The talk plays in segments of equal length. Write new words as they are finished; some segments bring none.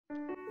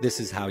This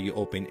is how you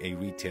open a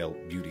retail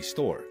beauty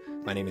store.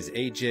 My name is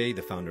AJ,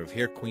 the founder of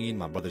Hair Queen.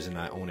 My brothers and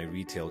I own a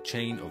retail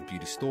chain of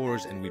beauty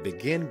stores, and we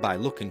begin by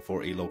looking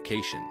for a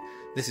location.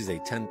 This is a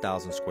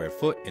 10,000 square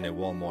foot in a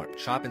Walmart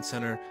shopping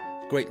center.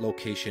 Great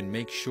location.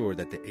 Make sure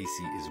that the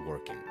AC is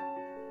working.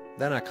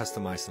 Then I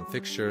customize some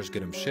fixtures,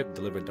 get them shipped,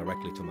 delivered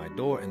directly to my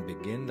door, and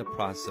begin the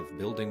process of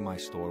building my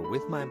store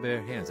with my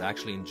bare hands. I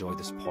actually enjoy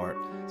this part.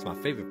 It's my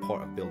favorite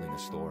part of building a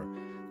store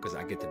because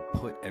I get to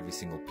put every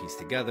single piece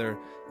together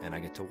and I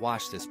get to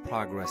watch this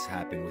progress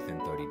happen within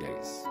 30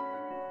 days.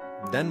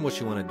 Then what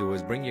you want to do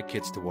is bring your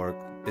kids to work.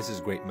 This is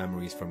great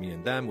memories for me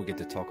and them. We get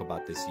to talk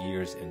about this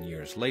years and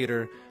years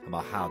later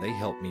about how they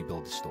helped me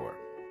build the store.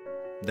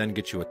 Then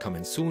get you a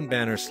coming soon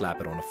banner, slap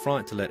it on the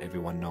front to let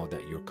everyone know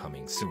that you're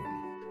coming soon.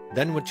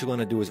 Then what you want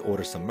to do is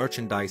order some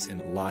merchandise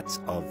and lots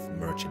of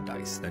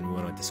merchandise. Then you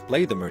want to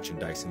display the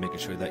merchandise and making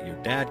sure that your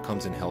dad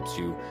comes and helps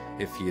you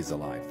if he is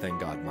alive. Thank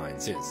God mine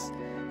is.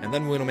 And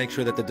then we want to make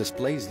sure that the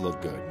displays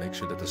look good. Make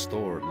sure that the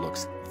store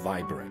looks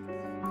vibrant.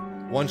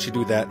 Once you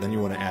do that, then you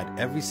want to add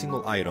every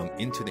single item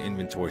into the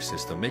inventory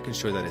system, making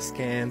sure that it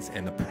scans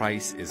and the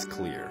price is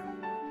clear.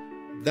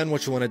 Then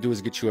what you want to do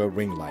is get you a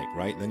ring light,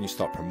 right? Then you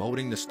start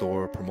promoting the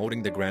store,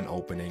 promoting the grand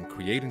opening,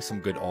 creating some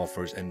good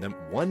offers. And then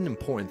one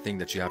important thing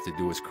that you have to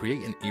do is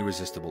create an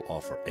irresistible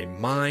offer, a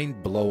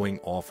mind-blowing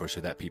offer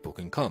so that people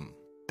can come.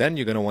 Then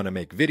you're going to want to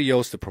make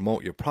videos to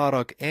promote your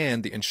product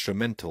and the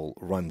instrumental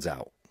runs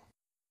out.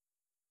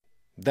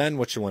 Then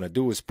what you want to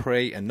do is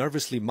pray and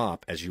nervously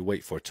mop as you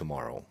wait for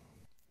tomorrow.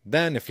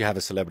 Then if you have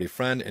a celebrity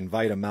friend,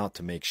 invite them out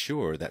to make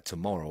sure that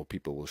tomorrow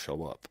people will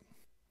show up.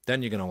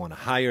 Then you're going to want to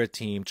hire a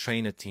team,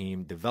 train a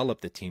team,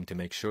 develop the team to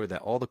make sure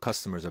that all the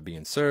customers are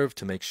being served,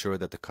 to make sure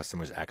that the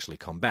customers actually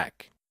come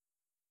back.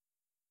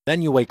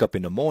 Then you wake up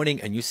in the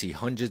morning and you see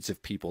hundreds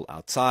of people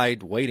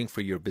outside waiting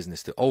for your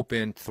business to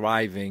open,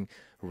 thriving,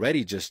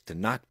 ready just to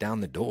knock down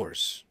the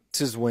doors.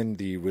 This is when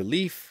the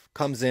relief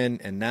comes in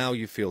and now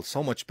you feel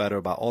so much better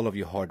about all of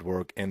your hard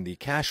work and the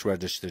cash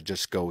register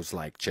just goes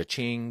like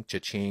cha-ching,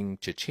 cha-ching,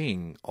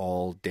 cha-ching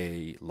all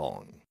day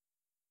long.